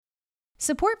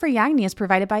Support for Yagni is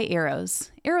provided by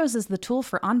Arrows. Arrows is the tool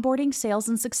for onboarding, sales,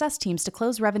 and success teams to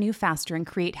close revenue faster and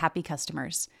create happy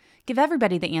customers. Give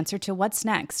everybody the answer to what's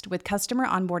next with customer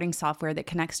onboarding software that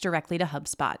connects directly to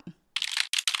HubSpot.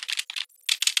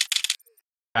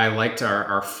 I liked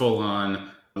our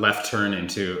full-on left turn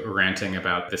into ranting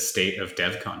about the state of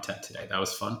dev content today. That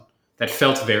was fun. That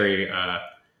felt very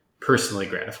personally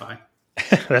gratifying.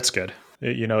 That's good.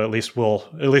 At least we'll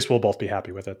both be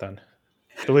happy with it then.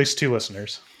 At least 2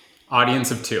 listeners.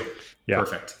 Audience of 2. Yeah.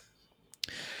 Perfect.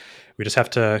 We just have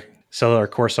to sell our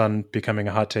course on becoming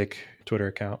a hot take Twitter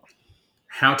account.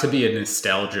 How to be a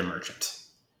nostalgia merchant.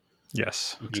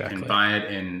 Yes, exactly. You can buy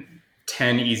it in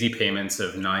 10 easy payments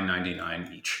of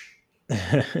 $9.99 each.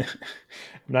 I'm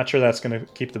not sure that's going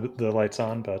to keep the lights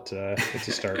on, but it's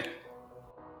a start.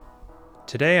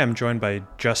 Today I'm joined by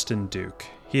Justin Duke.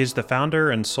 He is the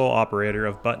founder and sole operator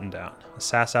of Buttondown, a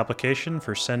SaaS application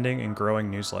for sending and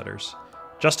growing newsletters.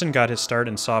 Justin got his start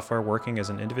in software working as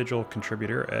an individual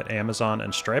contributor at Amazon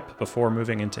and Stripe before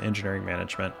moving into engineering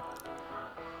management.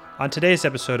 On today's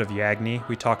episode of Yagni,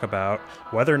 we talk about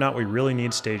whether or not we really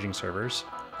need staging servers,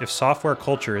 if software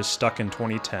culture is stuck in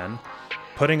 2010,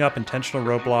 putting up intentional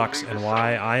roadblocks, and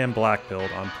why I am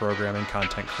blackpilled on programming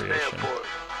content creation.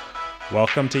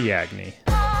 Welcome to Yagni.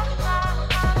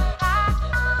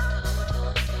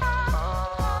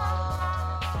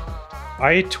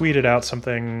 I tweeted out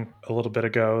something a little bit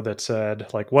ago that said,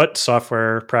 what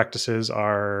software practices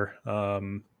are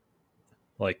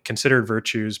considered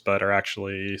virtues, but are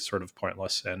actually sort of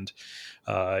pointless. And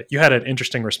you had an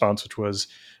interesting response, which was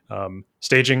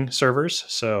staging servers.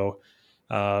 So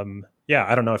I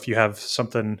don't know if you have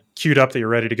something queued up that you're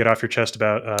ready to get off your chest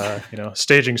about,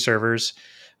 staging servers.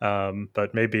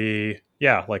 But maybe,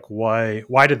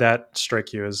 why did that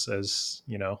strike you as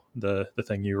the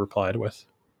thing you replied with?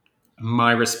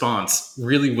 My response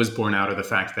really was born out of the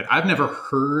fact that I've never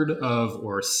heard of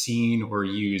or seen or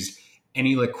used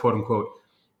any quote unquote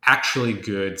actually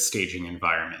good staging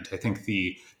environment. I think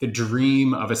the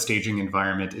dream of a staging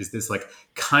environment is this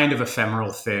kind of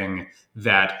ephemeral thing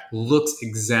that looks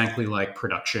exactly like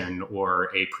production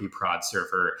or a pre-prod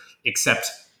server,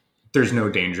 except there's no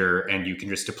danger and you can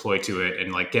just deploy to it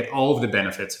and get all of the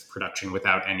benefits of production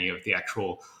without any of the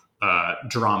actual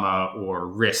drama or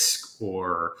risk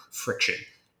or friction.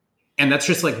 And that's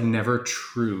just never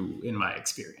true in my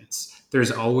experience.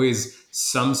 There's always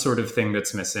some sort of thing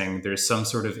that's missing. There's some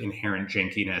sort of inherent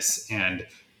jankiness. And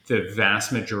the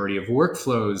vast majority of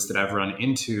workflows that I've run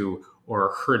into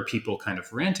or heard people kind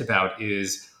of rant about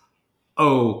is,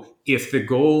 if the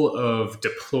goal of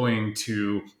deploying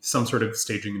to some sort of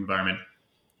staging environment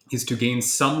is to gain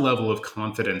some level of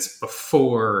confidence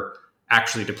before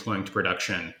actually deploying to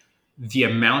production, the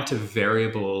amount of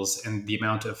variables and the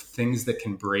amount of things that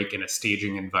can break in a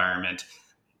staging environment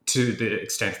to the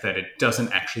extent that it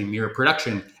doesn't actually mirror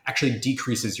production actually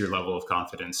decreases your level of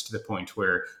confidence to the point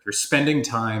where you're spending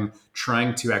time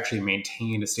trying to actually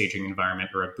maintain a staging environment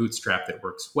or a bootstrap that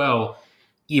works well,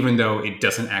 even though it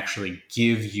doesn't actually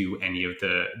give you any of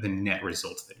the net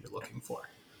results that you're looking for.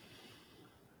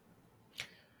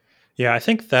 Yeah, I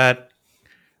think that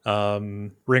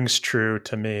rings true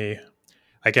to me.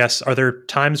 I guess, are there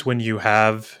times when you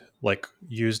have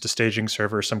used a staging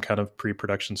server, some kind of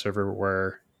pre-production server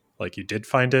where you did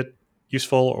find it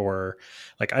useful? Or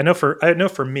I know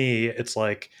for me, it's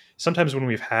sometimes when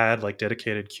we've had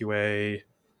dedicated QA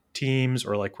teams,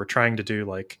 or we're trying to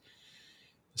do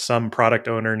some product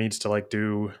owner needs to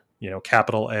do,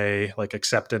 capital A,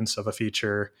 acceptance of a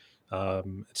feature.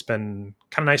 It's been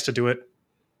kind of nice to do it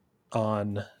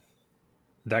on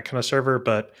that kind of server,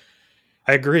 but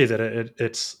I agree that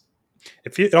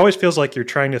it always feels like you're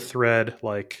trying to thread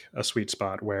a sweet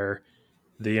spot where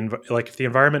if the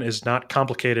environment is not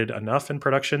complicated enough in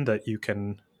production that you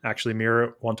can actually mirror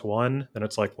it one-to-one, then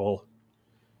it's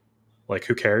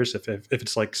who cares if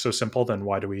it's so simple, then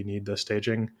why do we need the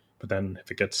staging? But then if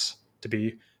it gets to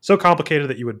be so complicated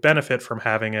that you would benefit from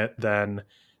having it, then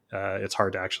it's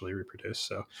hard to actually reproduce.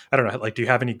 So I don't know, do you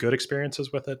have any good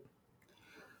experiences with it?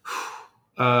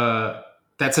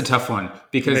 That's a tough one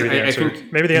because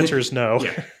maybe the answer is no.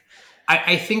 Yeah.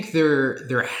 I think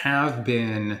there have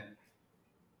been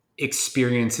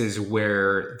experiences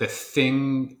where the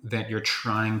thing that you're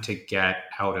trying to get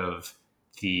out of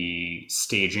the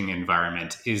staging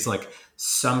environment is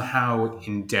somehow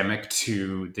endemic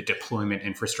to the deployment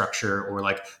infrastructure, or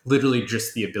literally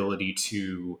just the ability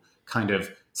to kind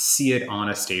of see it on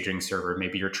a staging server.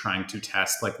 Maybe you're trying to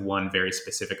test like one very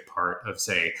specific part of,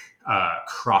 say,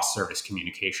 cross-service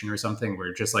communication or something,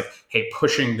 where just like, hey,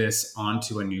 pushing this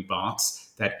onto a new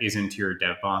box that isn't your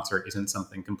dev box or isn't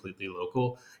something completely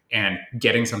local and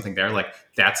getting something there, like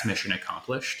that's mission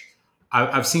accomplished.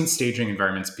 I've seen staging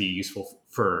environments be useful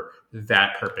for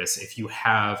that purpose if you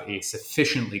have a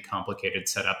sufficiently complicated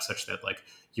setup such that like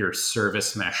your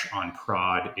service mesh on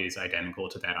prod is identical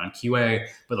to that on QA,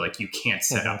 but like you can't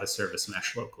set up a service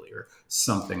mesh locally or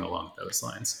something along those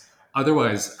lines.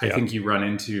 Otherwise, I think you run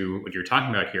into what you're talking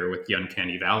about here with the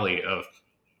uncanny valley of,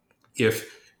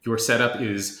 if your setup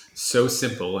is so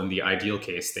simple in the ideal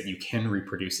case that you can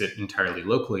reproduce it entirely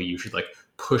locally, you should like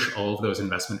push all of those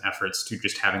investment efforts to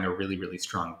just having a really, really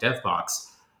strong dev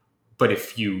box. But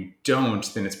if you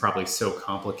don't, then it's probably so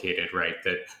complicated, right,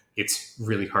 that it's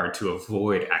really hard to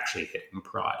avoid actually hitting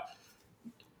prod.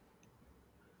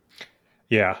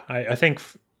 Yeah, I think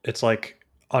it's like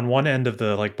on one end of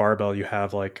the like barbell, you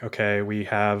have like, okay, we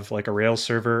have like a Rails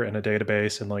server and a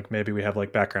database, and like maybe we have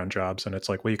like background jobs, and it's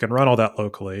like, well, you can run all that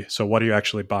locally. So what are you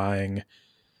actually buying,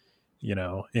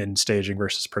 in staging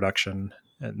versus production?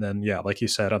 And then, yeah, like you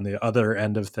said, on the other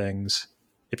end of things,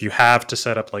 if you have to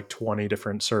set up like 20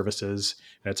 different services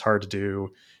and it's hard to do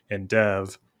in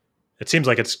dev, it seems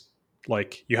like it's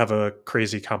like you have a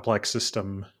crazy complex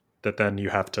system that then you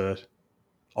have to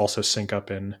also sync up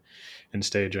in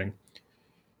staging.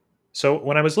 So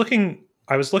when I was looking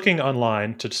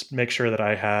online to just make sure that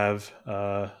I have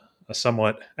a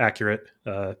somewhat accurate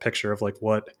picture of like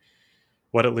what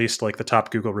at least like the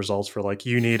top Google results for like,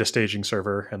 you need a staging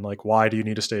server, and like, why do you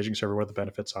need a staging server, what the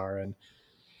benefits are. And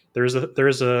there's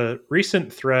a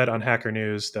recent thread on Hacker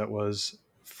News that was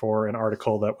for an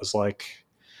article that was like,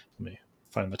 let me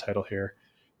find the title here.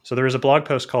 So there was a blog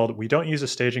post called "We Don't Use a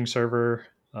Staging Server"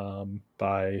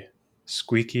 by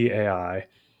Squeaky AI.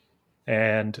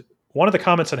 And one of the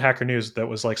comments on Hacker News that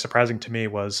was like surprising to me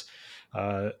was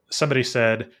somebody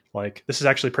said like, this is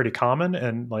actually pretty common,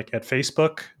 and like at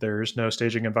Facebook there's no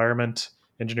staging environment.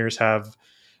 Engineers have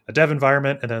a dev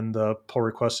environment, and then the pull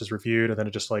request is reviewed, and then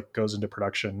it just like goes into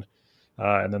production,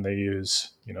 and then they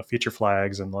use feature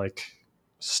flags and like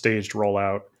staged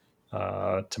rollout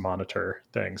to monitor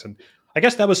things. And I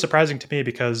guess that was surprising to me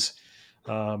because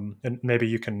and maybe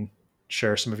you can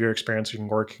share some of your experience in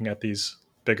working at these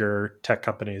bigger tech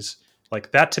companies.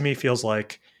 Like that to me feels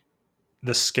like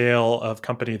the scale of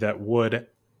company that would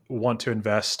want to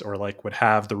invest or like would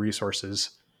have the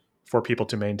resources for people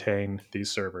to maintain these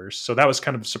servers. So that was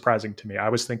kind of surprising to me. I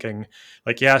was thinking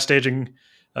like, yeah, staging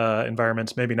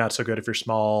environments, maybe not so good if you're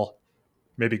small,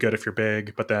 maybe good if you're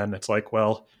big, but then it's like,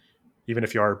 well, even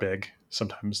if you are big,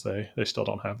 sometimes they still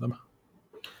don't have them.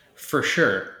 For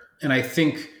sure. And I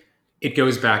think it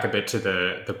goes back a bit to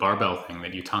the barbell thing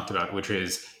that you talked about, which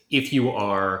is if you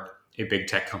are a big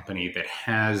tech company that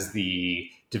has the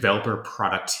developer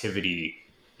productivity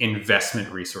investment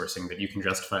resourcing that you can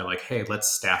justify, like, hey, let's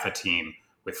staff a team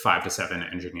with 5 to 7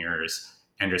 engineers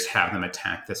and just have them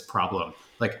attack this problem.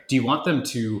 Like, do you want them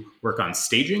to work on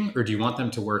staging, or do you want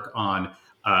them to work on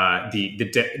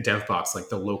the dev box, like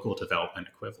the local development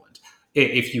equivalent?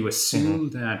 If you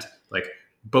assume that like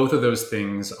both of those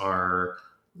things are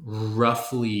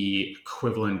roughly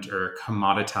equivalent or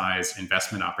commoditized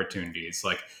investment opportunities,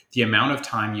 like the amount of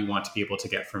time you want to be able to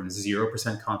get from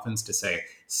 0% confidence to say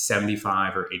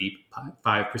 75 or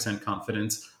 85%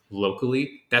 confidence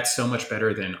locally, that's so much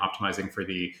better than optimizing for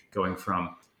the going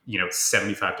from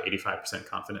 75 to 85%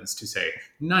 confidence to say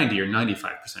 90 or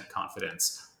 95%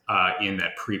 confidence in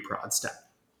that pre-prod step.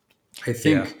 I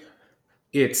think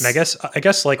it's, and I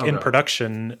guess like in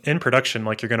production,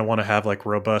 like you're going to want to have like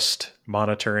robust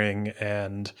monitoring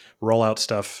and rollout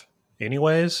stuff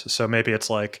anyways. So maybe it's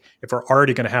like, if we're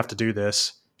already going to have to do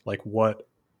this, like what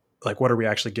are we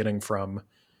actually getting from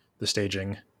the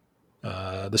staging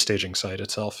site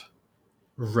itself?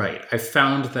 Right. I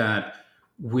found that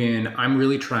when I'm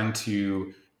really trying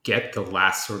to get the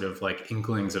last sort of like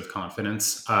inklings of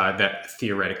confidence that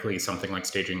theoretically something like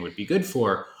staging would be good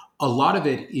for, a lot of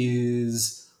it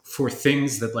is for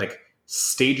things that like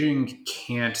staging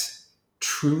can't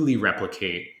truly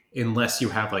replicate unless you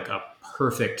have like a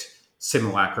perfect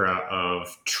simulacra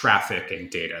of traffic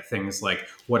and data. Things like,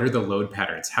 what are the load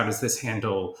patterns? How does this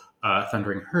handle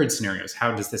thundering herd scenarios?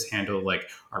 How does this handle like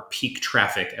our peak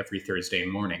traffic every Thursday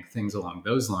morning? Things along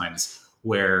those lines,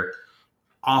 where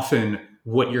often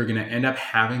what you're going to end up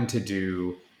having to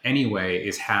do anyway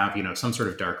is have some sort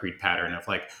of dark read pattern of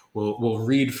like, we'll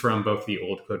read from both the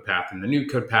old code path and the new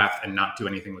code path and not do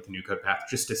anything with the new code path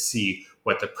just to see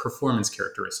what the performance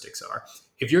characteristics are.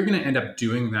 if you're going to end up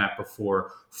doing that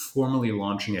before formally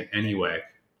launching it anyway,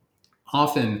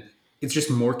 often it's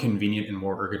just more convenient and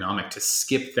more ergonomic to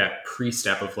skip that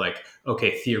pre-step of like,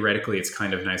 okay, theoretically, it's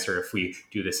kind of nicer if we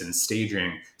do this in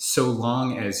staging, so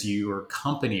long as your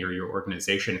company or your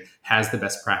organization has the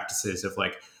best practices of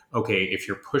like, okay, if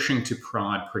you're pushing to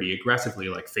prod pretty aggressively,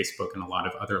 like Facebook and a lot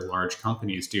of other large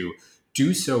companies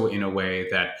do so in a way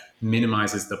that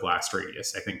minimizes the blast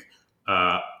radius. I think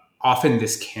often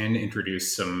this can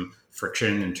introduce some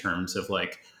friction in terms of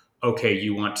like, okay,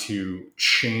 you want to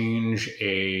change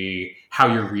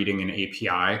how you're reading an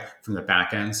API from the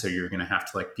back end. So you're going to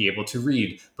have to like be able to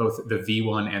read both the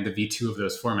V1 and the V2 of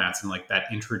those formats. And like that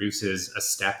introduces a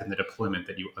step in the deployment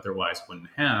that you otherwise wouldn't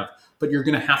have, but you're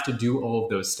going to have to do all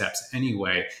of those steps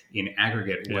anyway in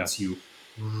aggregate once you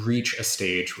reach a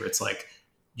stage where it's like,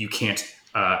 you can't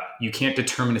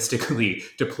deterministically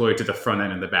deploy to the front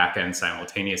end and the back end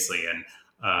simultaneously. And,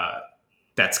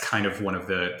 that's kind of one of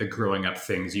the growing up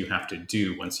things you have to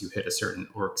do once you hit a certain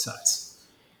org size.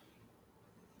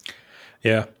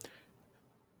 Yeah.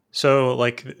 So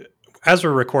like, as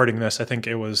we're recording this, I think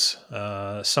it was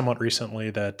somewhat recently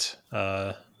that,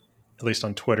 at least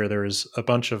on Twitter, there was a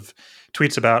bunch of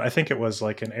tweets about, I think it was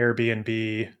like an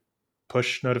Airbnb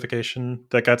push notification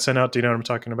that got sent out. Do you know what I'm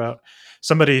talking about?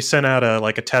 Somebody sent out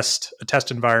a test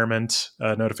environment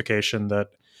notification that,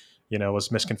 was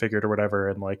misconfigured or whatever.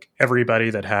 And like everybody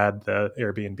that had the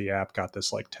Airbnb app got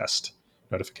this like test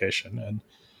notification.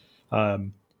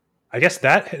 And I guess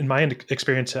that in my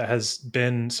experience has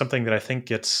been something that I think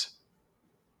gets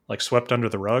like swept under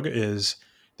the rug, is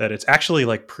that it's actually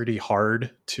like pretty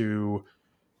hard to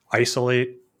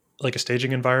isolate like a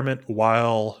staging environment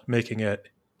while making it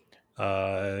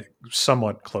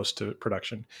somewhat close to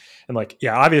production. And like,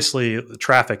 yeah, obviously the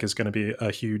traffic is going to be a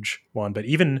huge one, but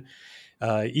even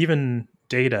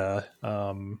data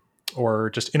or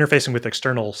just interfacing with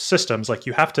external systems, like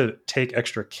you have to take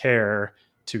extra care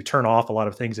to turn off a lot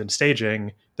of things in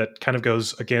staging that kind of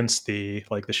goes against the,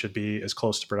 like, this should be as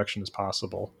close to production as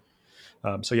possible.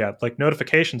 So yeah, like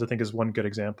notifications, I think is one good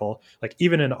example. Like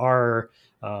even in our,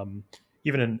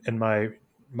 even in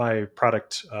my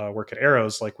product work at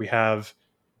Arrows, like we have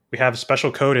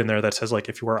special code in there that says like,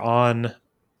 if we're on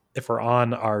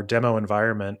our demo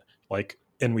environment, like,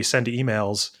 and we send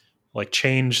emails, like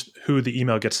change who the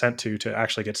email gets sent to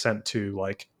actually get sent to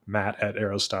like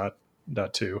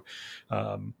matt@arrows.to,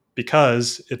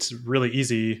 because it's really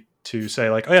easy to say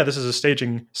like, oh yeah, this is a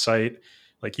staging site.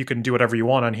 Like you can do whatever you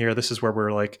want on here. This is where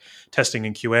we're like testing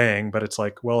and QAing, but it's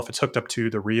like, well, if it's hooked up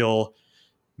to the real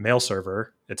mail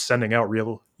server, it's sending out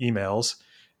real emails.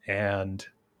 And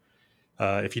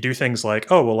if you do things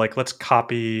like, oh, well, like let's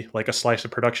copy like a slice of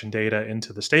production data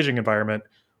into the staging environment,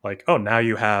 like, oh, now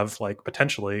you have like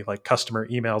potentially like customer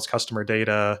emails, customer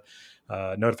data,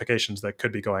 notifications that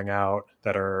could be going out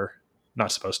that are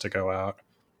not supposed to go out.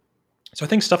 So I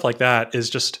think stuff like that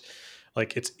is just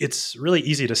like, it's really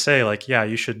easy to say like, yeah,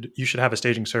 you should have a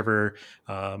staging server,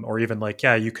 or even like,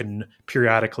 yeah, you can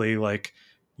periodically like,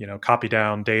 copy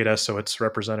down data so it's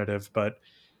representative, but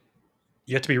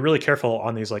you have to be really careful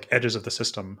on these like edges of the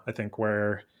system, I think,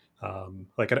 where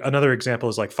like another example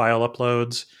is like file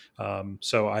uploads.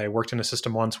 So I worked in a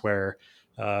system once where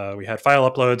we had file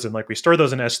uploads and like we stored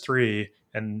those in S3,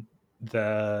 and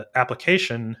the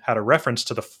application had a reference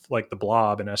to the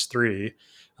blob in S3.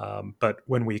 But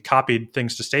when we copied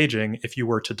things to staging, if you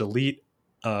were to delete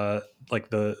like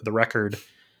the record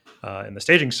in the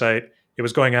staging site, it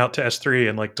was going out to S3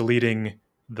 and like deleting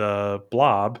the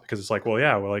blob, because it's like, well,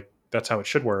 yeah, well, like that's how it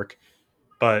should work.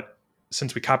 But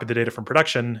since we copied the data from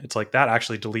production, it's like that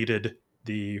actually deleted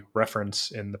the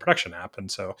reference in the production app. And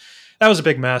so that was a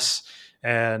big mess.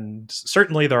 And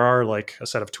certainly there are like a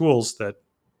set of tools that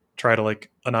try to like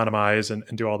anonymize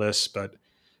and do all this. But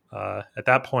at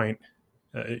that point,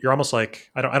 you're almost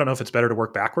like, I don't know if it's better to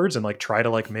work backwards and like try to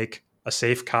like make a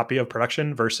safe copy of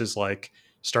production versus like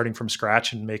starting from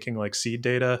scratch and making like seed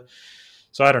data.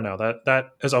 So I don't know,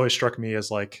 that has always struck me as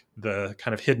like the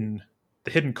kind of hidden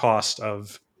cost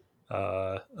of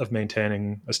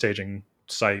maintaining a staging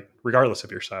site, regardless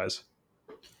of your size.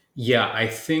 Yeah, I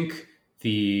think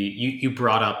you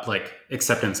brought up like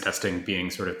acceptance testing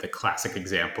being sort of the classic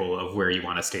example of where you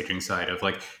want a staging site of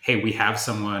like, hey, we have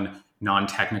someone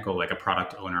non-technical, like a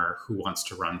product owner who wants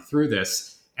to run through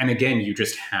this. And again, you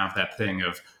just have that thing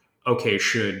of, okay,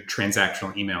 should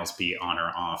transactional emails be on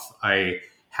or off? I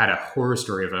had a horror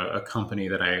story of a company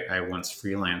that I once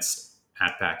freelanced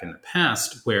at back in the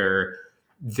past where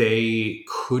they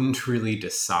couldn't really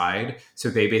decide. So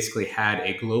they basically had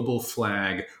a global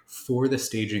flag for the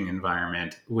staging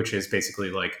environment, which is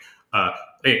basically like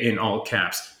in all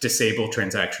caps, disable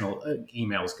transactional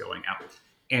emails going out.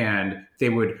 And they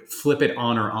would flip it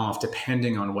on or off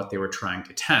depending on what they were trying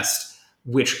to test,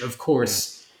 which of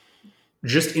course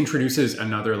just introduces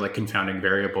another like confounding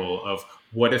variable of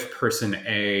what if person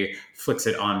A flicks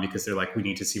it on because they're like, we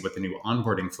need to see what the new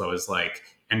onboarding flow is like,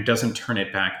 and doesn't turn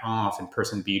it back off, and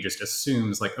person B just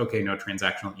assumes like, okay, no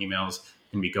transactional emails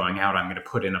can be going out. I'm going to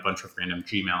put in a bunch of random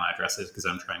Gmail addresses because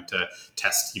I'm trying to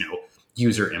test,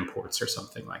 user imports or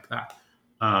something like that.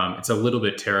 It's a little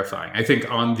bit terrifying. I think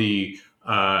on the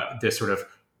this sort of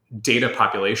data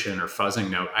population or fuzzing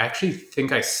note, I actually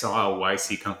think I saw a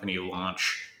YC company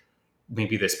launch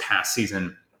maybe this past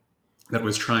season that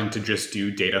was trying to just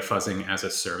do data fuzzing as a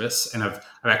service. And I've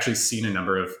actually seen a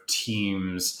number of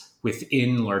teams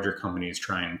within larger companies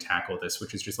try and tackle this,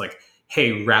 which is just like,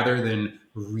 hey, rather than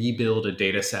rebuild a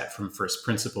data set from first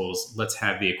principles, let's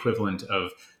have the equivalent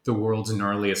of the world's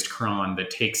gnarliest cron that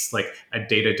takes like a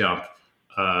data dump,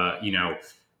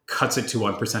 cuts it to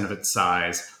 1% of its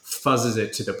size, fuzzes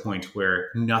it to the point where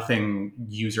nothing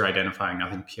user identifying,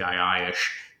 nothing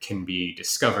PII-ish can be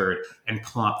discovered, and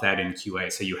plop that in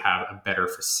QA so you have a better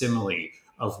facsimile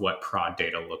of what prod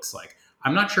data looks like.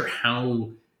 I'm not sure how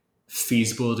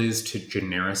feasible it is to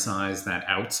genericize that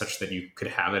out such that you could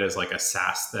have it as like a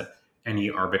SaaS that any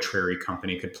arbitrary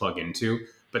company could plug into.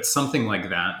 But something like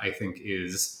that, I think,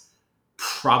 is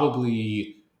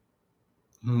probably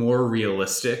more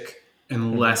realistic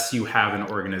unless you have an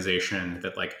organization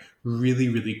that like really,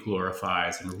 really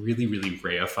glorifies and really, really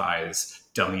reifies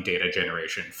dummy data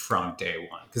generation from day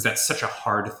one. Because that's such a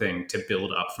hard thing to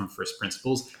build up from first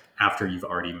principles after you've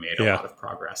already made a lot of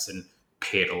progress and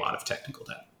paid a lot of technical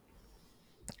debt.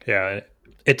 Yeah,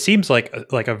 it seems like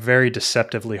a very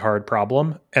deceptively hard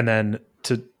problem, and then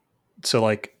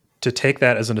to take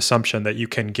that as an assumption that you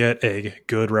can get a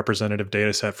good representative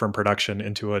data set from production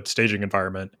into a staging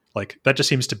environment, like that just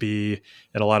seems to be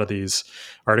in a lot of these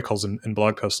articles and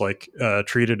blog posts like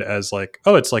treated as like,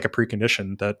 oh, it's like a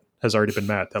precondition that has already been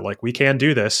met, that like we can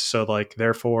do this, so like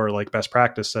therefore like best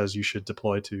practice says you should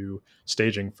deploy to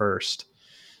staging first.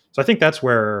 So I think that's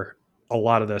where a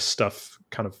lot of this stuff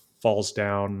kind of falls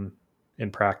down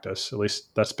in practice. At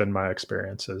least that's been my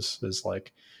experience is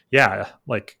like, yeah,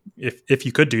 like if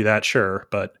you could do that, sure,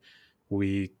 but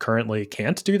we currently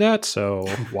can't do that. So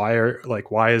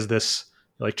why is this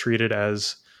like treated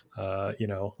as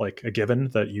like a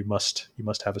given that you must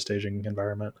have a staging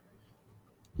environment?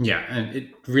 Yeah, and it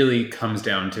really comes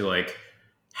down to like,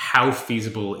 how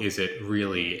feasible is it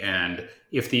really? And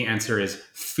if the answer is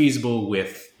feasible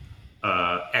with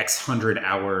X hundred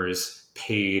hours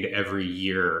paid every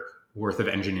year worth of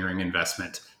engineering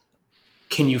investment,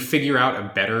 can you figure out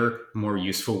a better, more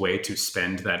useful way to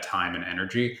spend that time and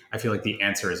energy? I feel like the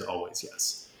answer is always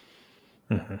yes.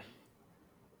 Mm-hmm.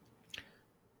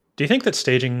 Do you think that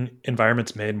staging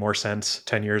environments made more sense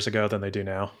 10 years ago than they do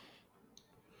now?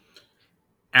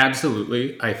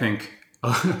 Absolutely. I think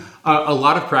a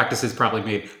lot of practices probably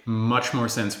made much more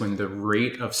sense when the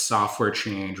rate of software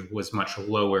change was much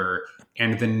lower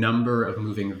and the number of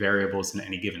moving variables in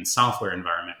any given software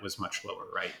environment was much lower,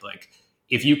 right? Like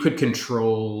if you could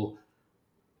control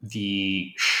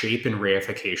the shape and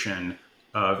reification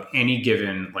of any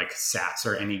given like SaaS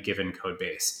or any given code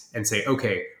base and say,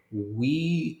 okay,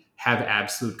 we have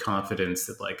absolute confidence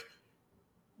that like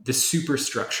the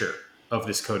superstructure of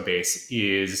this code base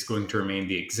is going to remain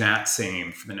the exact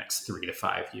same for the next 3 to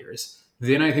 5 years,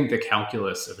 then I think the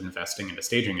calculus of investing in a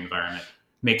staging environment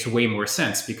makes way more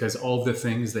sense, because all the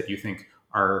things that you think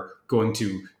are going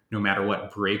to, no matter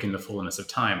what, break in the fullness of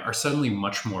time are suddenly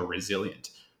much more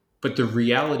resilient. But the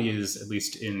reality is, at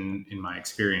least in my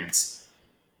experience,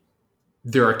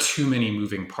 there are too many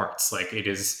moving parts. Like it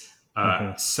is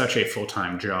such a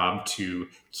full-time job to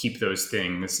keep those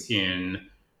things in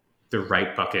the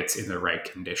right buckets in the right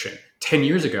condition. 10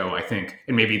 years ago, I think,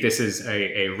 and maybe this is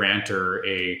a rant or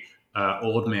a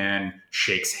old man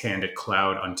shakes hand at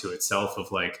cloud unto itself of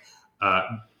like,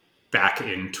 back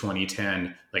in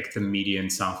 2010, like the median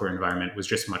software environment was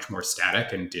just much more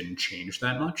static and didn't change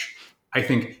that much. I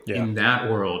think in that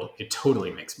world, it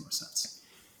totally makes more sense.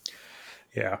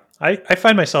 Yeah. I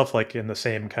find myself like in the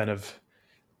same kind of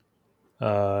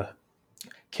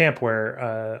camp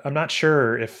where I'm not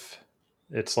sure if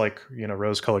it's like,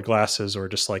 rose-colored glasses or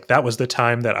just like that was the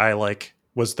time that I like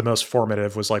was the most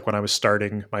formative, was like when I was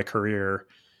starting my career.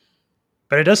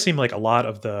 But it does seem like a lot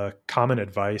of the common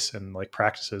advice and like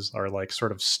practices are like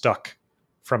sort of stuck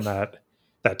from that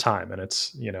time. And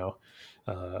it's,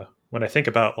 when I think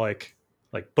about like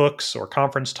books or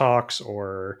conference talks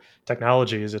or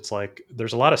technologies, it's like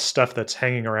there's a lot of stuff that's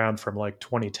hanging around from like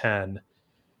 2010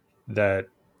 that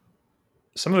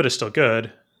some of it is still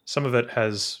good. Some of it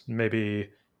has maybe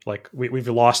like we've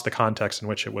lost the context in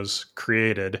which it was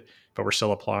created, but we're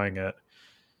still applying it.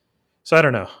 So I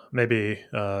don't know. Maybe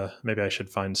I should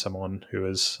find someone who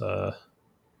is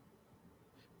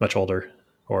much older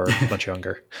or much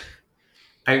younger.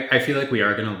 I feel like we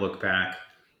are going to look back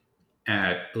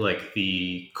at like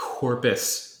the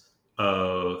corpus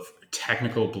of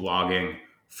technical blogging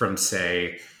from,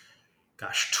 say,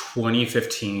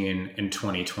 2015 and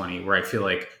 2020, where I feel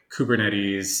like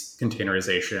Kubernetes,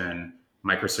 containerization,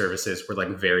 microservices were like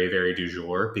very, very du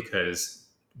jour, because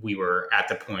we were at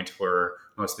the point where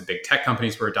most of the big tech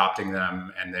companies were adopting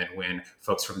them. And then when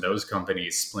folks from those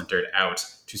companies splintered out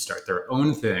to start their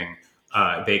own thing,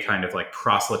 they kind of like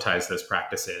proselytized those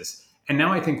practices. And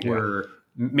now I think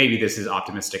maybe this is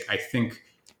optimistic. I think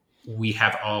we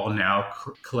have all now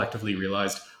collectively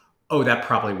realized, oh, that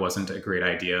probably wasn't a great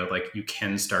idea. Like, you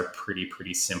can start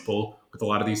pretty simple with a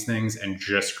lot of these things and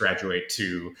just graduate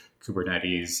to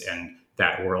Kubernetes and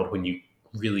that world when you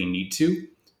really need to.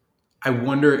 I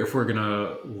wonder if we're going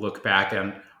to look back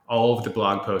on all of the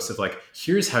blog posts of like,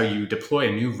 here's how you deploy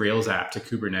a new Rails app to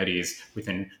Kubernetes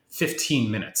within 15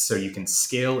 minutes so you can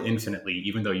scale infinitely,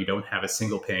 even though you don't have a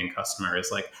single paying customer, is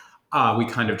like, we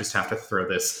kind of just have to throw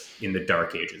this in the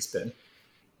dark ages bin.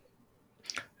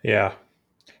 Yeah.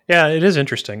 Yeah, it is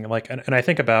interesting. Like, and I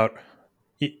think about,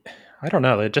 I don't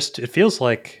know, it feels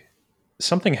like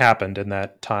something happened in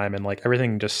that time, and like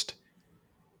everything just,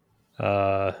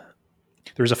 there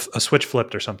was a switch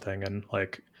flipped or something. And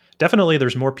like, definitely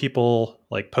there's more people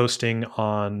like posting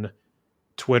on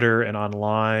Twitter and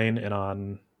online and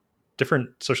on different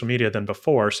social media than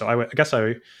before. So I guess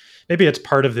maybe it's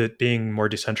part of it being more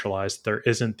decentralized. There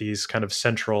isn't these kind of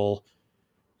central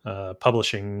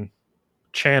publishing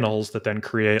channels that then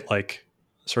create like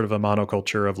sort of a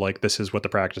monoculture of like, this is what the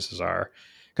practices are.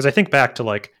 Because I think back to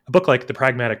like a book like The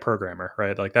Pragmatic Programmer,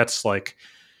 right? Like that's like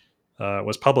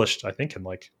was published, I think, in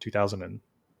like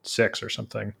 2006 or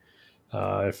something,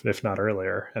 if not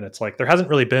earlier. And it's like there hasn't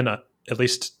really been at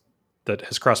least that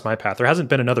has crossed my path. There hasn't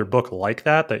been another book like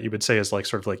that you would say is like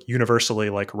sort of like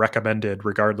universally like recommended,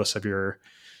 regardless of your,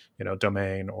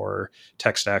 domain or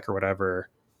tech stack or whatever.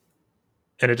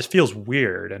 And it just feels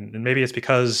weird. And maybe it's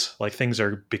because like things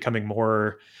are becoming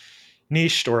more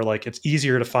niched, or like it's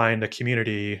easier to find a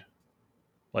community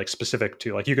like specific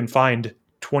to, like, you can find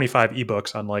 25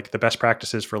 ebooks on like the best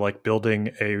practices for like building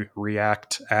a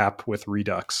React app with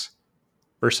Redux,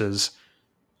 versus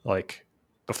like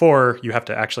before you have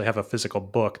to actually have a physical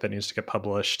book that needs to get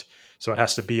published. So it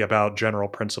has to be about general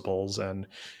principles, and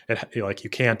like you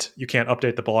can't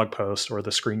update the blog post or the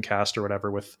screencast or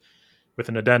whatever with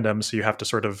an addendum. So you have to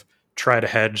sort of try to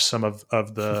hedge some of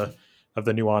the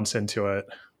nuance into it.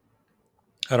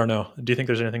 I don't know. Do you think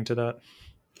there's anything to that?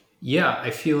 Yeah,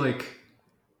 I feel like,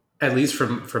 at least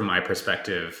from my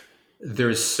perspective,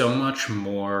 there's so much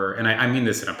more, and I mean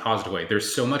this in a positive way,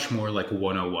 there's so much more like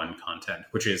 101 content,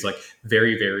 which is like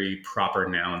very, very proper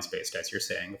nouns based, as you're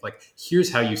saying. Like,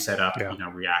 here's how you set up,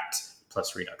 React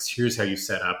plus Redux. Here's how you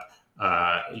set up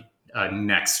a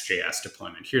Next.js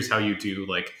deployment. Here's how you do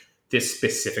like this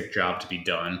specific job to be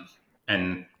done,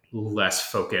 and less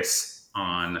focus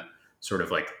on sort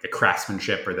of like the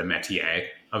craftsmanship or the métier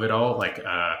of it all, like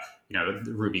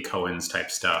Ruby Cohen's type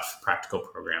stuff, practical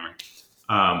programming.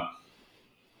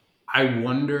 I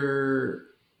wonder,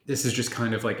 this is just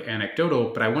kind of like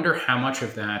anecdotal, but I wonder how much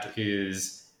of that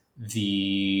is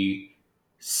the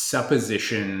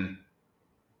supposition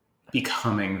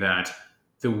becoming that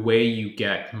the way you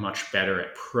get much better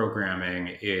at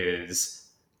programming is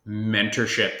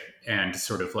mentorship and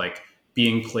sort of like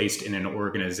being placed in an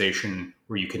organization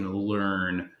where you can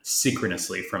learn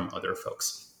synchronously from other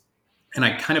folks. And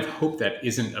I kind of hope that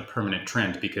isn't a permanent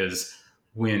trend, because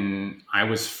when I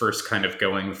was first kind of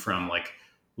going from like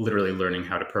literally learning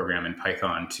how to program in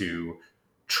Python to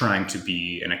trying to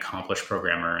be an accomplished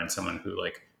programmer and someone who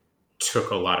like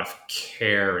took a lot of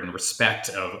care and respect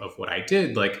of what I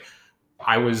did, like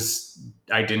I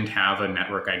didn't have a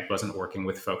network. I wasn't working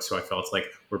with folks who I felt like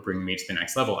were bringing me to the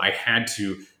next level. I had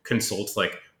to consult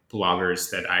like bloggers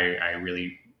that I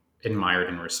really admired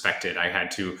and respected. I had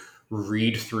to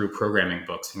read through programming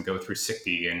books and go through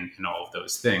SICD and all of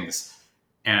those things.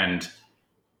 And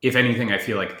if anything, I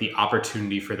feel like the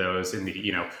opportunity for those in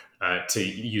the, to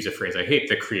use a phrase I hate,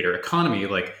 the creator economy,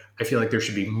 like I feel like there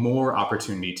should be more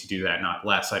opportunity to do that, not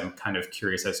less. I'm kind of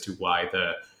curious as to why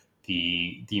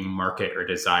the market or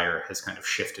desire has kind of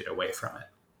shifted away from it.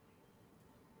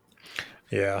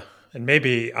 Yeah. And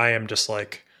maybe I am just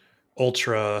like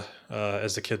ultra,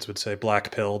 as the kids would say,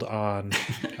 black pilled on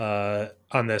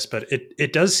this, but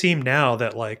it does seem now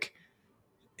that like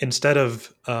instead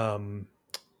of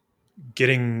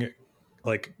getting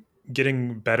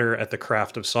getting better at the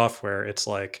craft of software, it's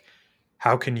like,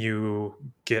 how can you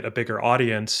get a bigger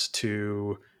audience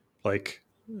to like,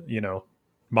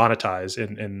 monetize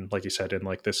in like you said, in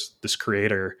like this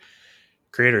creator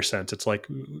sense. It's like,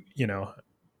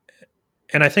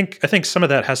 and I think some of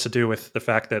that has to do with the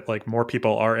fact that like more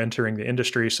people are entering the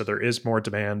industry, so there is more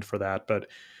demand for that. But it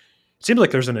seems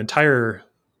like there's an entire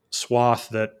swath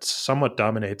that somewhat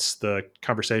dominates the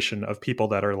conversation of people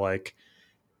that are like,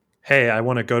 hey, I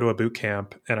want to go to a boot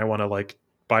camp and I want to like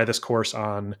buy this course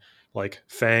on like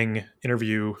FANG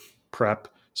interview prep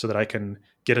so that I can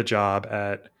get a job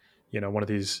at, one of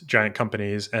these giant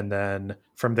companies. And then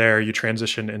from there, you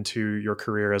transition into your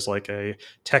career as like a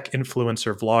tech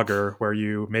influencer vlogger where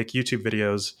you make YouTube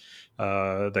videos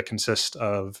that consist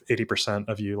of 80%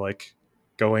 of you like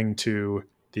going to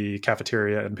the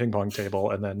cafeteria and ping pong table.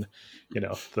 And then,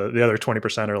 the other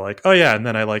 20% are like, oh yeah. And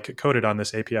then I like coded on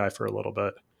this API for a little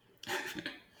bit.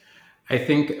 I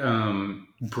think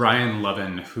Brian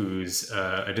Lovin, who's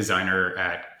a designer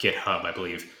at GitHub, I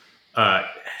believe,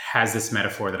 has this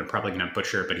metaphor that I'm probably going to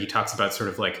butcher, but he talks about sort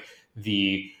of like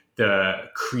the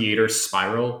creator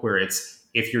spiral, where it's,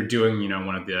 if you're doing,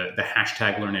 one of the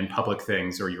hashtag learn in public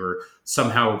things, or you're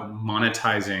somehow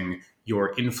monetizing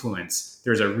your influence,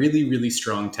 there's a really, really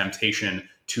strong temptation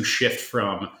to shift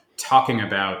from talking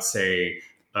about, say,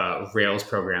 Rails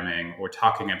programming, or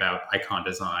talking about icon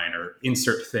design, or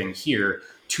insert thing here,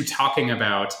 to talking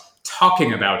about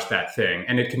that thing.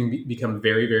 And it can become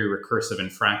very, very recursive and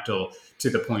fractal, to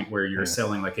the point where you're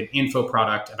selling like an info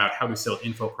product about how to sell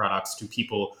info products to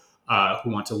people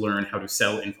who want to learn how to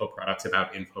sell info products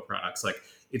about info products. Like,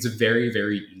 it's very,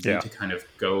 very easy to kind of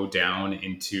go down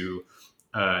into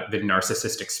the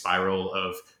narcissistic spiral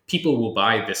of, people will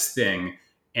buy this thing,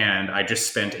 and I just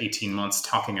spent 18 months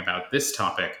talking about this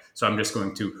topic, so I'm just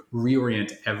going to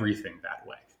reorient everything that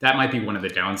way. That might be one of the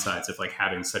downsides of like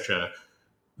having such a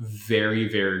very,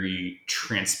 very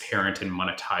transparent and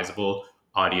monetizable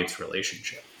audience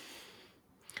relationship.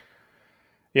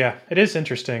 Yeah, it is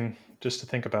interesting just to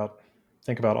think about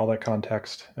all that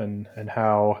context and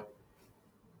how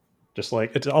just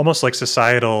like, it's almost like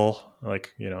societal,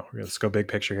 like, let's go big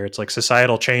picture here. It's like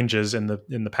societal changes in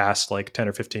the past like 10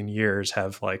 or 15 years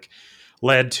have like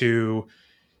led to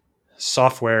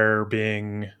software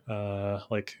being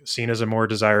like seen as a more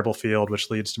desirable field, which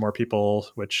leads to more people,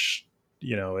 which,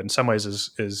 in some ways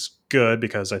is good,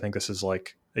 because I think this is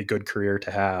like a good career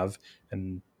to have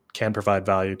and can provide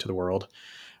value to the world.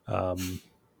 But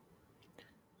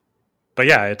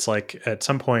yeah, it's like at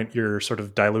some point you're sort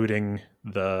of diluting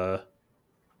the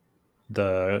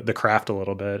craft a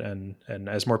little bit, and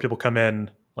as more people come in,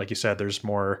 like you said, there's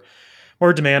more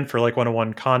demand for like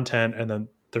one-on-one content, and then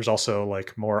there's also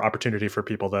like more opportunity for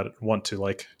people that want to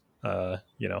like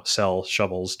sell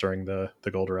shovels during the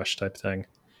gold rush type thing.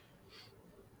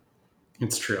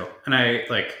 It's true. And I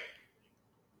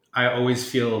always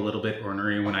feel a little bit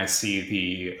ornery when I see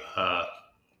the I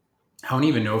don't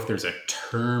even know if there's a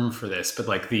term for this, but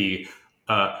like the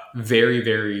very,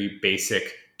 very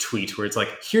basic tweet where it's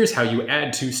like, here's how you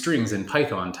add two strings in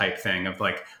Python type thing, of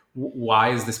like, why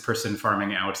is this person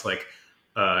farming out like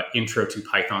intro to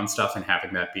Python stuff and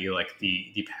having that be like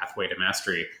the pathway to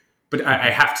mastery? But I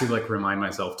have to like remind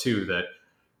myself too that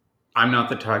I'm not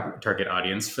the target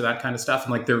audience for that kind of stuff.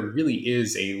 And like, there really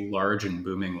is a large and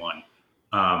booming one.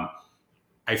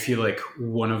 I feel like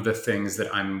one of the things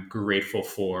that I'm grateful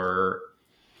for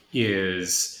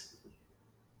is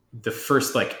the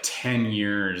first like 10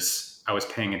 years I was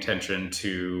paying attention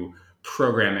to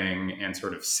programming and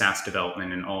sort of SaaS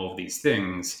development and all of these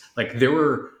things. Like, there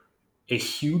were a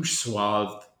huge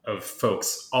swath of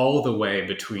folks all the way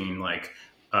between like,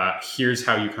 here's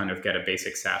how you kind of get a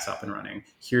basic SaaS up and running.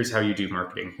 Here's how you do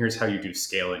marketing. Here's how you do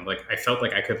scaling. Like, I felt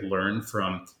like I could learn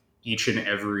from each and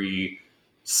every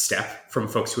step from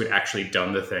folks who had actually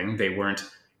done the thing. They weren't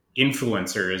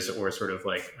influencers or sort of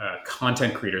like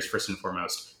content creators first and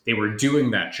foremost. They were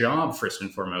doing that job first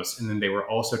and foremost, and then they were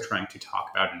also trying to talk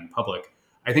about it in public.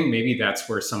 I think maybe that's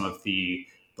where some of the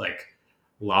like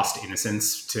lost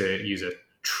innocence, to use a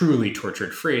truly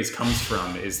tortured phrase, comes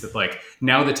from, is that like,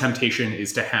 now the temptation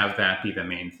is to have that be the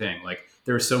main thing. Like,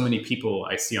 there are so many people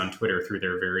I see on Twitter through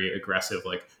their very aggressive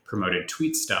like promoted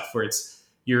tweet stuff, where it's,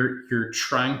 you're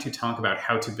trying to talk about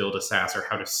how to build a SaaS or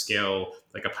how to scale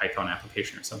like a Python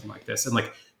application or something like this. And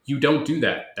like, you don't do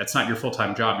that. That's not your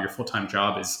full-time job. Your full-time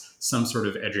job is some sort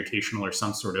of educational or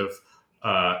some sort of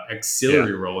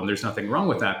auxiliary role. And there's nothing wrong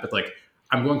with that. But like,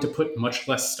 I'm going to put much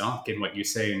less stock in what you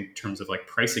say in terms of like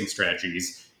pricing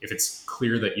strategies if it's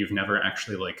clear that you've never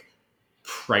actually like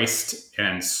priced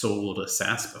and sold a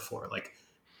SaaS before. Like,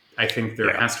 I think there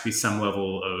Yeah. has to be some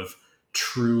level of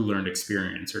true learned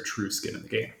experience or true skin in the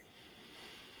game.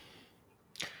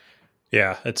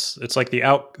 Yeah, it's like the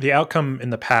outcome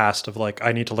in the past of like,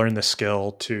 I need to learn this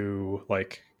skill to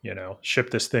like,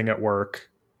 ship this thing at work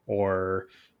or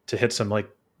to hit some like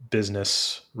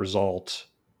business result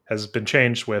has been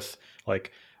changed with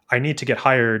like, I need to get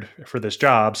hired for this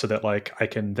job so that like I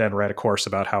can then write a course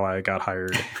about how I got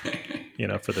hired,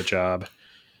 for the job.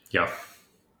 Yeah.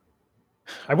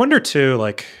 I wonder too,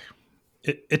 like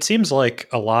it seems like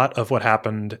a lot of what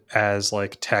happened as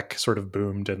like tech sort of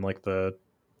boomed in like the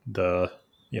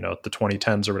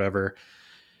 2010s or whatever.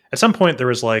 At some point there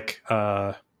was like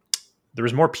there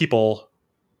was more people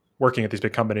working at these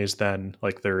big companies than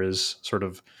like there is sort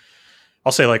of,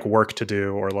 I'll say like work to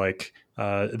do, or like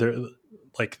there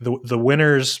like the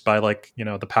winners by like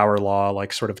the power law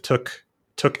like sort of took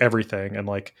everything, and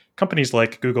like companies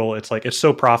like Google, it's like it's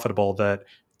so profitable that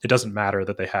it doesn't matter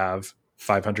that they have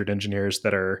 500 engineers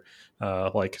that are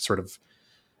like sort of,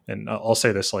 and I'll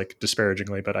say this like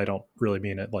disparagingly, but I don't really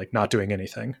mean it, like not doing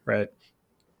anything, right?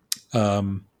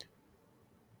 And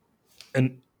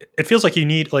it feels like you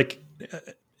need like,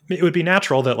 it would be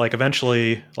natural that like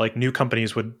eventually like new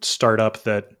companies would start up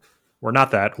that were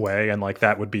not that way, and like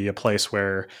that would be a place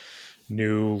where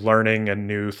new learning and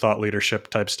new thought leadership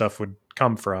type stuff would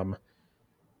come from.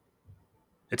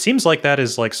 It seems like that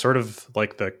is like sort of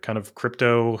like the kind of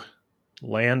crypto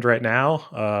land right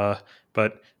now,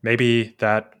 but maybe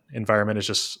that environment is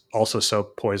just also so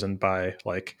poisoned by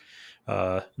like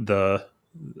the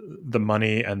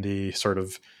money and the sort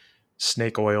of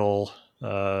snake oil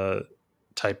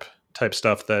type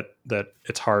stuff that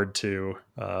it's hard to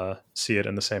see it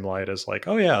in the same light as like,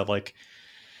 oh yeah, like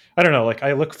I don't know, like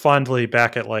I look fondly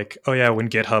back at like, oh yeah, when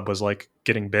GitHub was like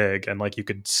getting big and like you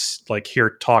could like hear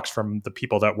talks from the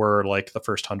people that were like the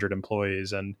first 100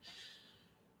 employees, and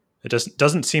it just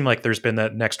doesn't seem like there's been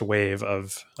that next wave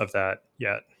of that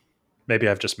yet. Maybe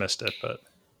I've just missed it, but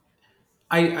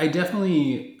I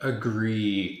definitely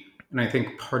agree. And I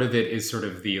think part of it is sort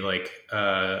of the like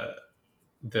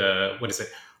the what is it?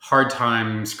 Hard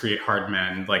times create hard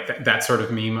men, like that sort of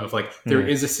meme of like there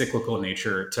is a cyclical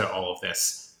nature to all of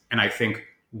this. And I think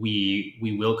we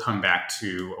will come back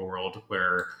to a world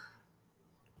where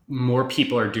more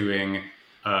people are doing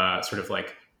sort of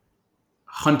like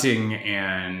hunting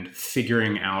and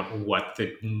figuring out what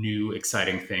the new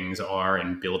exciting things are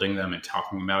and building them and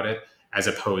talking about it, as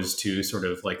opposed to sort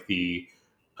of like the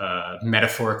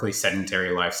metaphorically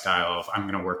sedentary lifestyle of I'm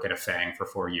going to work at a FAANG for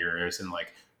 4 years and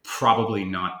like probably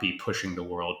not be pushing the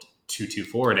world too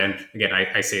forward. And again,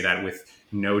 I say that with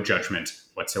no judgment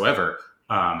whatsoever.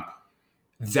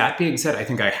 That being said, I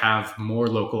think I have more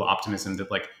local optimism that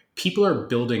like people are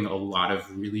building a lot of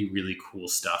really, really cool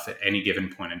stuff at any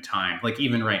given point in time. Like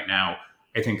even right now,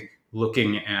 I think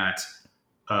looking at,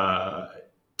 to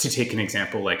take an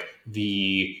example, like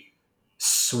the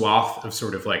swath of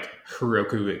sort of like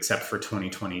Heroku, except for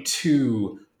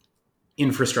 2022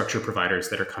 infrastructure providers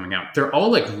that are coming out, they're all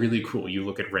like really cool. You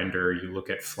look at Render, you look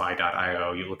at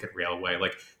Fly.io, you look at Railway,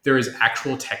 like there is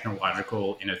actual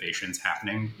technological innovations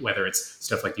happening, whether it's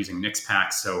stuff like using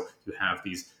Nixpack. So you have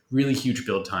these really huge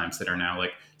build times that are now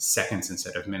like seconds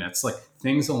instead of minutes, like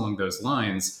things along those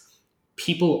lines.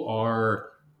 People are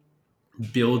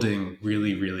building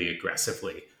really, really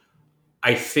aggressively.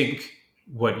 I think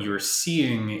what you're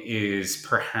seeing is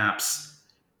perhaps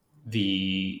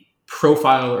the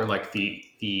profile or like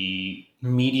the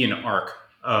median arc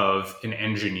of an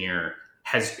engineer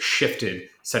has shifted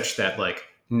such that like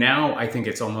now I think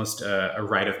it's almost a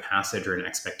rite of passage or an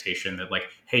expectation that like,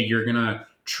 hey, you're gonna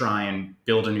try and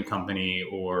build a new company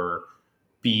or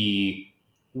be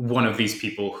one of these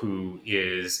people who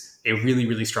is a really,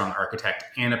 really strong architect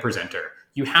and a presenter.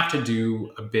 You have to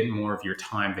do a bit more of your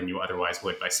time than you otherwise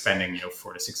would by spending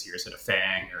 4 to 6 years at a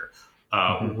FAANG or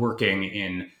working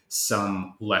in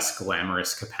some less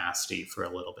glamorous capacity for a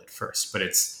little bit first. But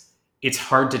it's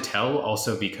hard to tell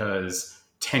also because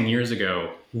 10 years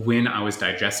ago, when I was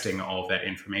digesting all of that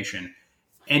information,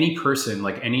 any person,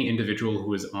 like any individual who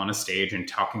was on a stage and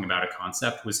talking about a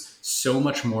concept was so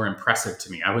much more impressive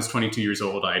to me. I was 22 years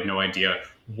old. I had no idea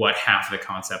what half of the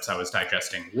concepts I was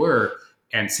digesting were.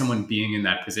 And someone being in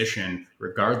that position,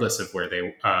 regardless of where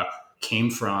they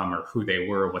came from or who they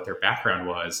were, what their background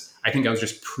was, I think I was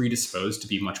just predisposed to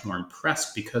be much more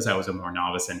impressed because I was a more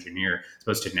novice engineer, as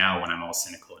opposed to now when I'm all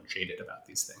cynical and jaded about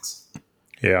these things.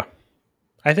 Yeah.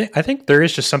 I think there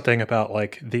is just something about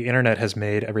like the internet has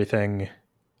made everything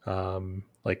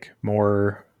like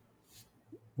more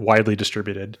widely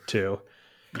distributed too.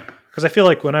 Because I feel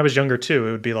like when I was younger too,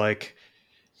 it would be like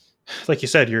like you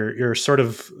said, you're sort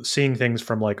of seeing things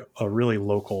from like a really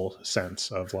local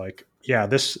sense of like, yeah,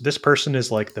 this person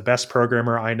is like the best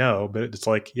programmer I know, but it's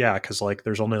like, yeah, because like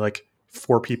there's only like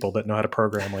 4 people that know how to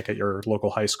program like at your local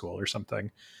high school or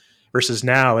something. Versus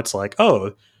now it's like,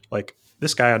 oh, like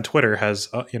this guy on Twitter has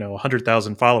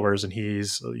 100,000 followers and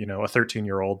he's a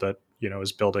 13-year-old that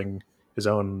is building his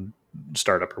own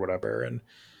startup or whatever. And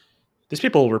these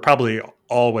people were probably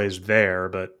always there,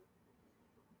 but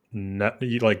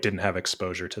you like didn't have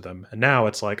exposure to them. And now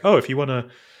it's like, oh, if you want to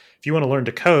learn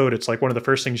to code, it's like one of the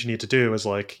first things you need to do is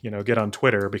like get on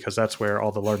Twitter, because that's where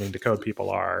all the learning to code people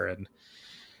are. And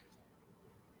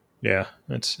yeah,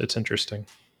 it's interesting.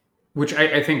 Which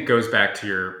I think goes back to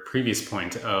your previous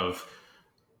point of,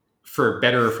 for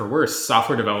better or for worse,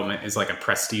 software development is like a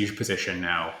prestige position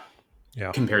now,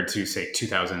 Yeah. compared to say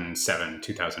 2007,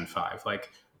 2005. Like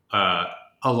a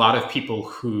lot of people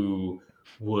who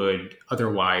would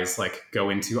otherwise like go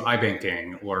into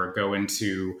iBanking or go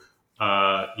into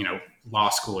law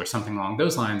school or something along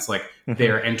those lines, like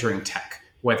they're entering tech,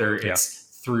 whether it's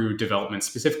through development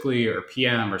specifically or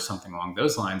PM or something along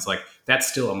those lines. Like that's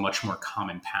still a much more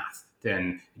common path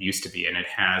than it used to be, and it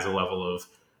has a level of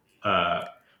I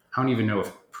don't even know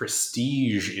if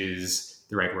prestige is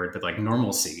the right word, but like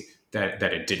normalcy that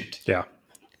it didn't. Yeah.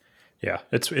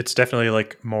 It's definitely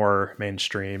like more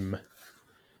mainstream,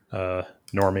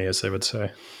 normie, as they would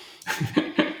say.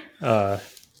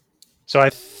 So I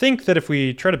think that if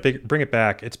we try to bring it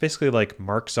back, it's basically like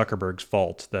Mark Zuckerberg's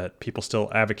fault that people still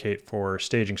advocate for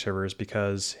staging servers,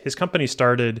 because his company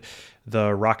started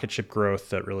the rocket ship growth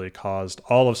that really caused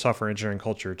all of software engineering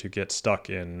culture to get stuck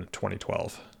in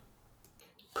 2012.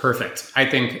 Perfect. I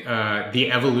think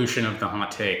the evolution of the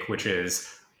hot take, which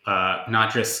is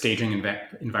not just staging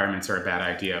environments are a bad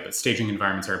idea, but staging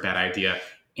environments are a bad idea,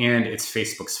 and it's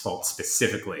Facebook's fault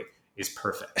specifically, is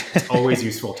perfect. It's always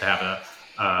useful to have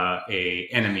a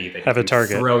enemy that have you a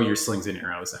target, throw your slings and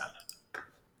arrows at.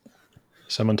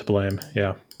 Someone to blame.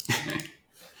 Yeah.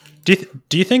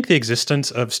 Do you think the existence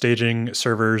of staging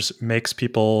servers makes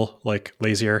people like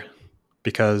lazier,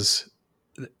 because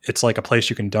it's like a place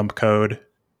you can dump code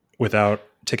without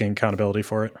taking accountability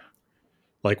for it?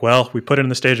 Like, well, we put it in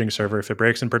the staging server. If it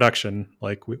breaks in production,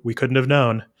 like we couldn't have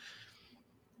known.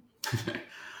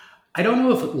 I don't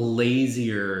know if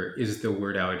lazier is the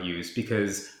word I would use,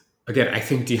 because again, I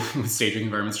think dealing with staging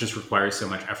environments just requires so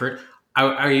much effort.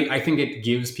 I think it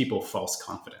gives people false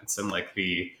confidence, and like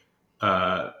the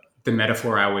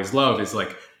metaphor I always love is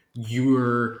like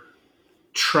you're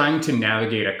trying to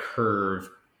navigate a curve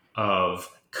of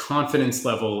confidence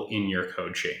level in your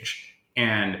code change,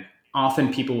 and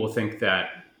often people will think that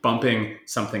bumping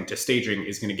something to staging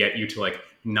is going to get you to like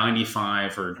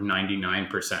 95 or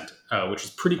 99%, which is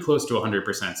pretty close to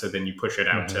 100%. So then you push it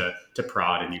out to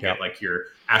prod and you get like your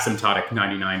asymptotic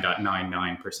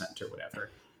 99.99% or whatever.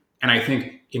 And I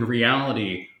think in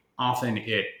reality, often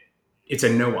it's a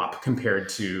no-op compared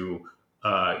to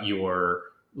your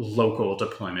local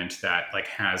deployment that like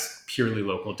has purely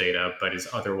local data, but is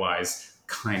otherwise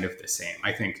kind of the same.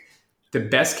 I think the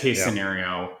best case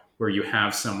scenario where you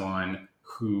have someone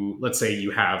who, let's say you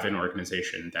have an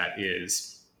organization that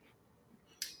is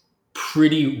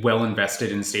pretty well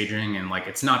invested in staging and like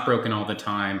it's not broken all the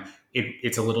time.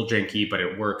 It's a little janky, but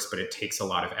it works, but it takes a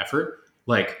lot of effort.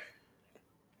 Like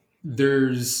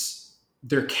there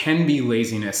can be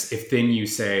laziness if then you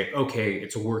say, okay,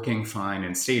 it's working fine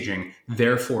in staging,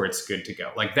 therefore it's good to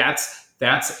go. Like that's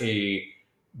a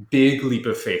big leap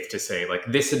of faith to say like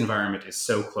this environment is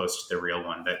so close to the real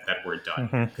one that we're done.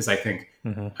 Because I think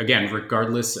again,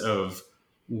 regardless of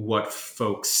what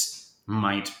folks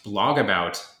might blog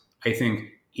about, I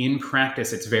think in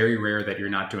practice it's very rare that you're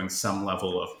not doing some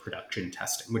level of production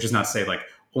testing, which is not to say like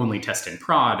only test in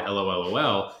prod,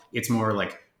 lol. It's more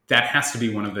like that has to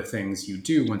be one of the things you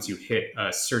do once you hit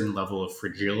a certain level of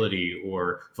fragility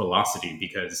or velocity,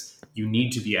 because you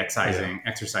need to be exercising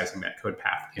that code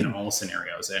path in all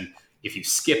scenarios. And if you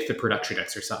skip the production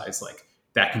exercise, like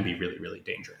that can be really, really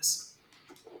dangerous.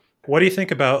 What do you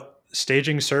think about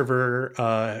staging server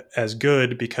as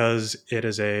good because it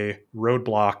is a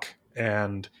roadblock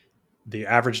and the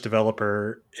average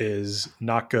developer is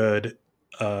not good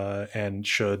and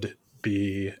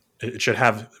it should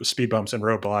have speed bumps and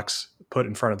roadblocks put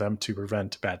in front of them to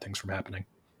prevent bad things from happening?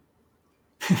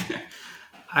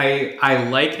 I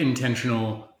like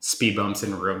intentional speed bumps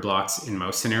and roadblocks in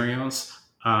most scenarios.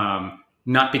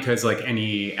 Not because like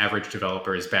any average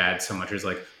developer is bad so much as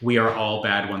like we are all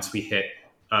bad once we hit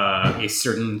a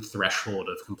certain threshold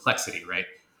of complexity, right?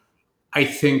 I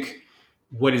think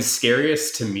what is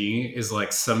scariest to me is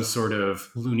like some sort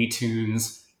of Looney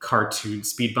Tunes cartoon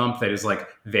speed bump that is like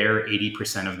there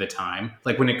 80% of the time.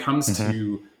 Like when it comes Mm-hmm.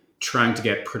 to trying to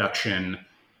get production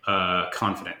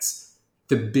confidence,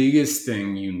 the biggest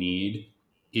thing you need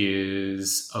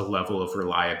is a level of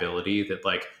reliability that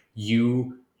like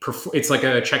it's like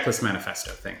a checklist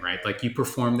manifesto thing, right? Like you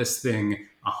perform this thing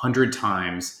 100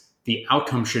 times, the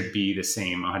outcome should be the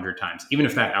same 100 times, even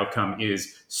if that outcome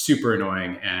is super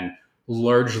annoying and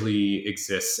largely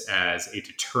exists as a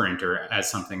deterrent or as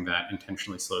something that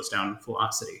intentionally slows down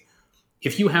velocity.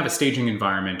 If you have a staging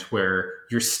environment where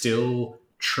you're still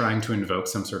trying to invoke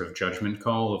some sort of judgment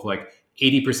call of like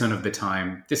 80% of the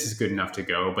time, this is good enough to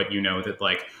go, but you know that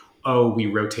like, oh, we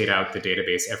rotate out the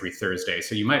database every Thursday.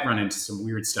 So you might run into some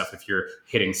weird stuff if you're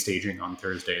hitting staging on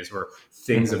Thursdays or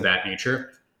things of that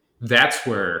nature. That's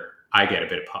where I get a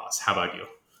bit of pause. How about you?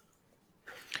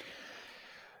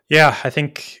 Yeah, I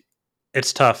think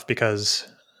it's tough because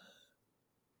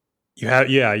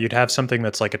you'd have something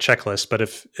that's like a checklist, but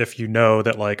if you know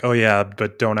that like, oh yeah,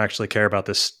 but don't actually care about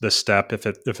this step if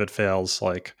it fails,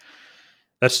 like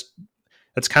that's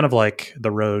kind of like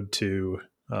the road to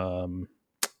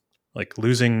like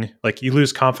losing, like you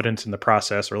lose confidence in the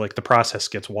process, or like the process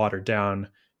gets watered down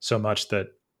so much that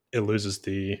it loses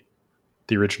the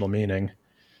original meaning.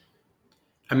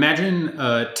 Imagine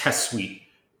a test suite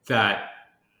that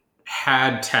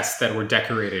had tests that were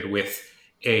decorated with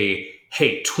a,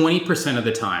 hey, 20% of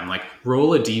the time, like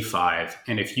roll a d5,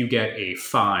 and if you get a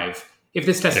 5, if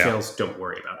this test fails, don't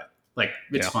worry about it. Like,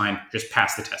 it's fine, just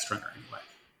pass the test runner anyway.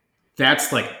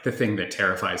 That's like the thing that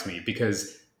terrifies me,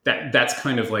 because that's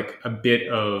kind of like a bit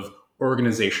of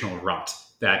organizational rot,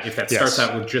 that if that starts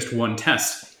out with just one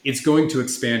test, it's going to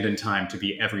expand in time to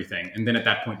be everything. And then at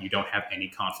that point, you don't have any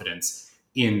confidence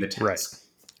in the test.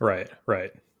 Right.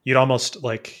 You'd almost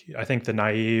like, I think the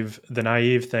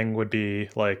naive thing would be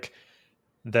like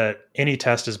that any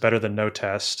test is better than no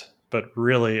test, but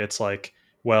really it's like,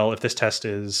 well, if this test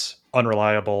is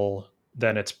unreliable,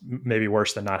 then it's maybe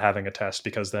worse than not having a test,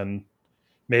 because then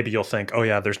maybe you'll think, oh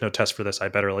yeah, there's no test for this, I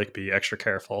better like be extra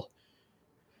careful.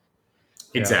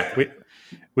 Exactly.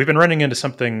 We've been running into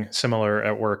something similar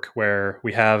at work where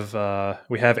we have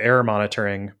error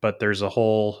monitoring, but there's a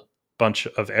whole bunch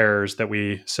of errors that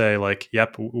we say like,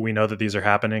 yep, we know that these are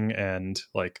happening and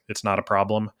like it's not a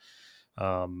problem,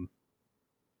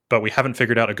 but we haven't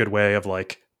figured out a good way of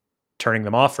like turning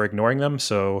them off or ignoring them.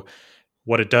 So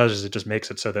what it does is it just makes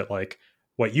it so that like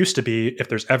what used to be, if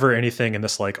there's ever anything in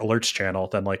this like alerts channel,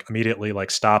 then like immediately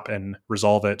like stop and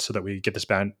resolve it so that we get this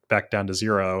back down to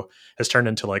 0, has turned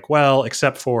into like, well,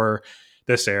 except for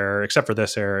this error, except for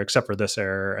this error, except for this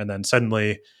error. And then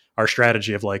suddenly our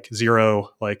strategy of like zero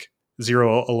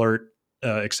alert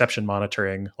exception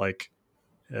monitoring, like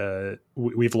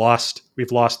we've lost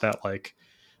that, like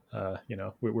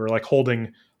we're like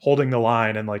holding the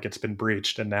line and like it's been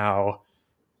breached, and now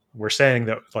we're saying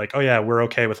that like, oh yeah, we're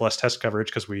okay with less test coverage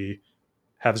because we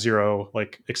have 0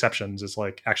 like exceptions, is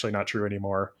like actually not true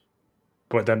anymore.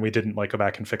 But then we didn't like go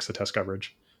back and fix the test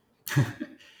coverage.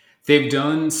 They've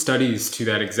done studies to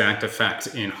that exact effect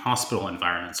in hospital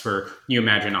environments, where you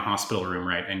imagine a hospital room,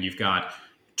 right? And you've got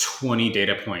 20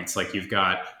 data points. Like you've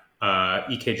got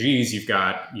EKGs, you've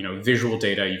got visual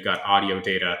data, you've got audio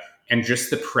data, and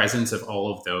just the presence of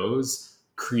all of those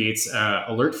creates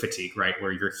alert fatigue, right?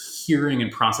 Where you're hearing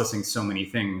and processing so many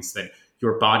things that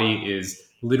your body is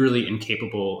literally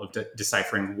incapable of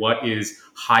deciphering what is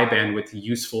high bandwidth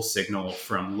useful signal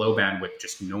from low bandwidth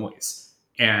just noise.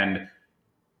 And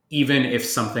even if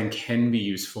something can be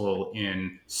useful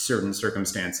in certain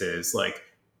circumstances, like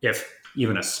if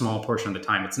even a small portion of the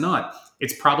time it's not,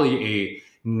 it's probably a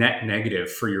net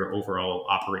negative for your overall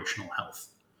operational health.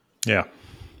 Yeah.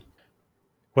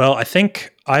 Well, I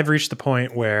think I've reached the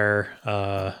point where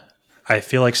I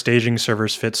feel like staging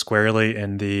servers fit squarely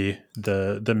in the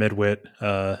midwit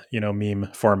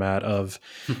meme format of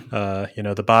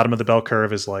the bottom of the bell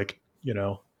curve is like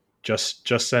just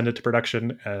send it to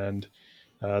production, and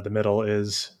the middle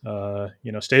is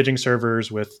staging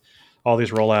servers with all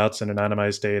these rollouts and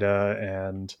anonymized data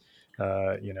and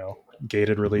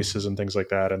gated releases and things like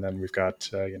that, and then we've got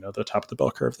the top of the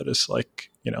bell curve that is like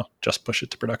just push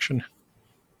it to production.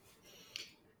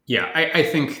 Yeah, I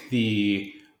think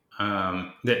the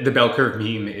bell curve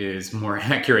meme is more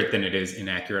accurate than it is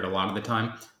inaccurate a lot of the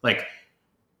time. Like,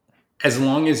 as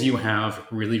long as you have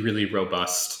really, really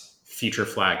robust feature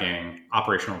flagging,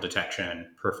 operational detection,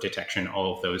 perf detection,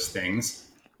 all of those things,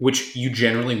 which you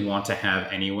generally want to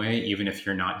have anyway, even if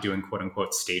you're not doing quote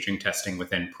unquote staging testing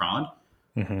within prod,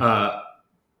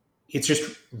 it's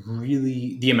just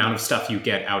really the amount of stuff you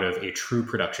get out of a true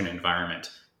production environment,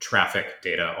 traffic,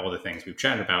 data, all the things we've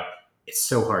chatted about, it's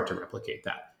so hard to replicate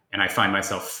that. And I find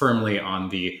myself firmly on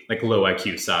the like low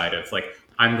IQ side of like,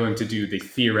 I'm going to do the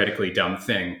theoretically dumb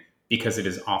thing because it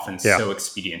is often so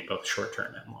expedient, both short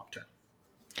term and long term.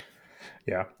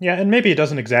 Yeah. Yeah. And maybe it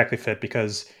doesn't exactly fit,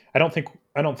 because I don't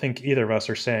think either of us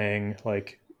are saying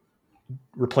like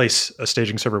replace a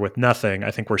staging server with nothing.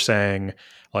 I think we're saying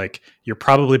like you're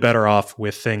probably better off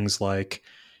with things like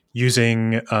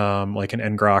using like an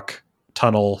ngrok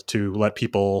tunnel to let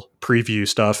people preview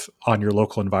stuff on your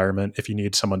local environment if you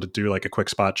need someone to do like a quick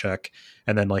spot check,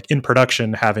 and then like in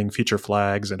production having feature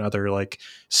flags and other like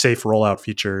safe rollout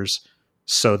features,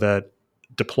 so that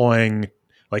deploying,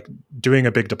 like doing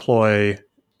a big deploy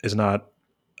is not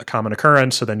a common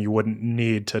occurrence. So then you wouldn't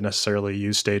need to necessarily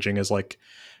use staging as like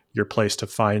your place to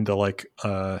find the like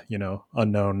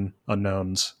unknown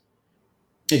unknowns.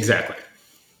 Exactly.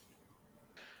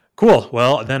 Cool.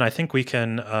 Well, then I think we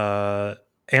can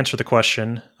answer the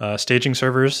question. Staging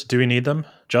servers, do we need them?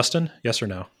 Justin, yes or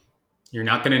no? You're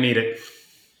not going to need it.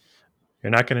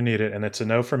 You're not going to need it. And it's a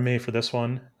no from me for this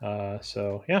one.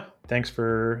 So yeah, thanks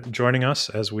for joining us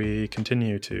as we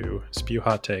continue to spew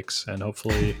hot takes and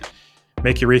hopefully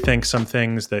make you rethink some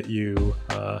things that you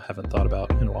haven't thought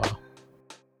about in a while.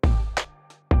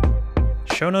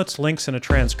 Show notes, links, and a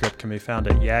transcript can be found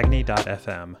at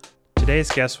yagni.fm.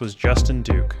 Today's guest was Justin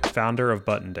Duke, founder of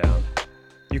Buttondown.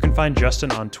 You can find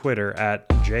Justin on Twitter at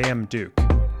jmduke,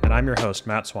 and I'm your host,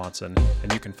 Matt Swanson,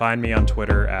 and you can find me on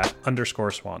Twitter at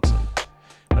 _Swanson.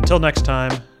 Until next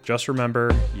time, just remember,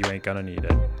 you ain't gonna need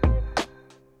it.